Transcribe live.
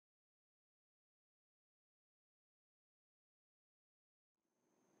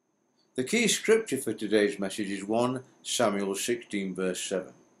The key scripture for today's message is 1 Samuel 16 verse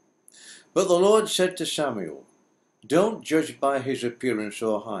 7. But the Lord said to Samuel, "Don't judge by his appearance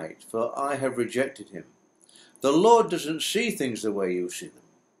or height, for I have rejected him." The Lord doesn't see things the way you see them.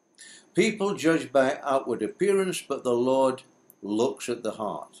 People judge by outward appearance, but the Lord looks at the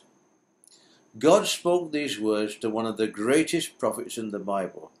heart. God spoke these words to one of the greatest prophets in the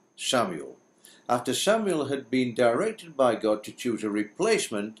Bible, Samuel, after Samuel had been directed by God to choose a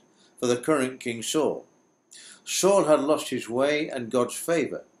replacement for the current King Saul. Saul had lost his way and God's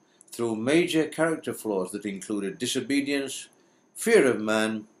favour through major character flaws that included disobedience, fear of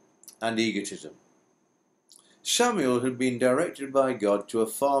man, and egotism. Samuel had been directed by God to a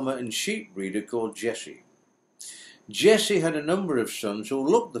farmer and sheep breeder called Jesse. Jesse had a number of sons who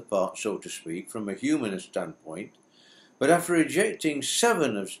looked the part, so to speak, from a human standpoint, but after rejecting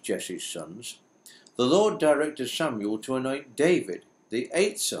 7 of Jesse's sons, the Lord directed Samuel to anoint David, the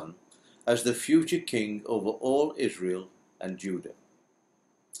 8th son, as the future king over all Israel and Judah.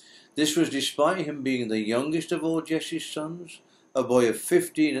 This was despite him being the youngest of all Jesse's sons, a boy of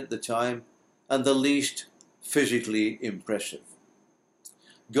 15 at the time, and the least physically impressive.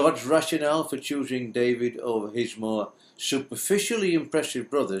 God's rationale for choosing David over his more superficially impressive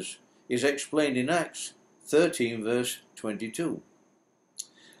brothers is explained in Acts 13 verse 22.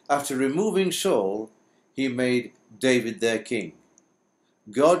 After removing Saul, he made David their king.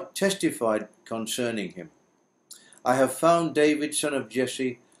 God testified concerning him, "I have found David, son of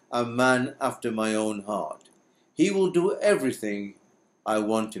Jesse, a man after my own heart. He will do everything I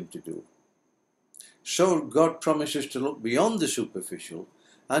want him to do." So God promises to look beyond the superficial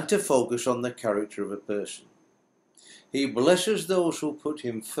and to focus on the character of a person. He blesses those who put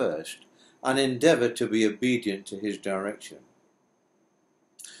him first and endeavour to be obedient to his direction.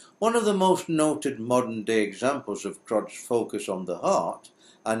 One of the most noted modern day examples of God's focus on the heart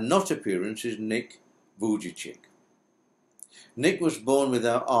and not appearance is Nick Vujicic. Nick was born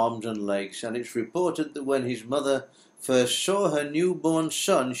without arms and legs, and it's reported that when his mother first saw her newborn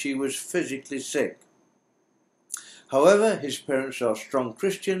son, she was physically sick. However, his parents are strong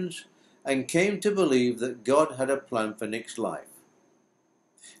Christians and came to believe that God had a plan for Nick's life.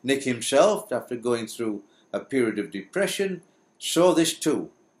 Nick himself, after going through a period of depression, saw this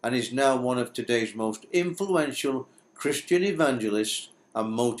too and is now one of today's most influential Christian evangelists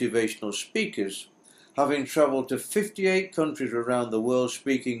and motivational speakers, having travelled to 58 countries around the world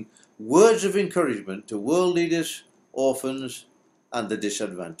speaking words of encouragement to world leaders, orphans, and the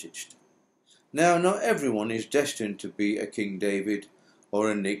disadvantaged. Now, not everyone is destined to be a King David or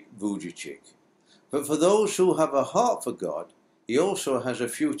a Nick Vujicic, but for those who have a heart for God, he also has a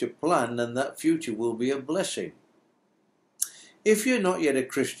future plan, and that future will be a blessing. If you're not yet a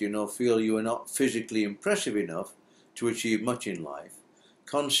Christian or feel you are not physically impressive enough to achieve much in life,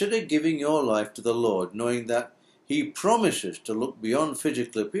 consider giving your life to the Lord, knowing that he promises to look beyond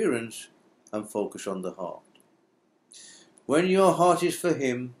physical appearance and focus on the heart. When your heart is for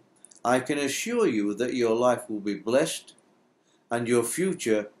him, I can assure you that your life will be blessed and your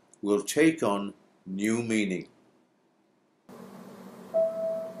future will take on new meaning.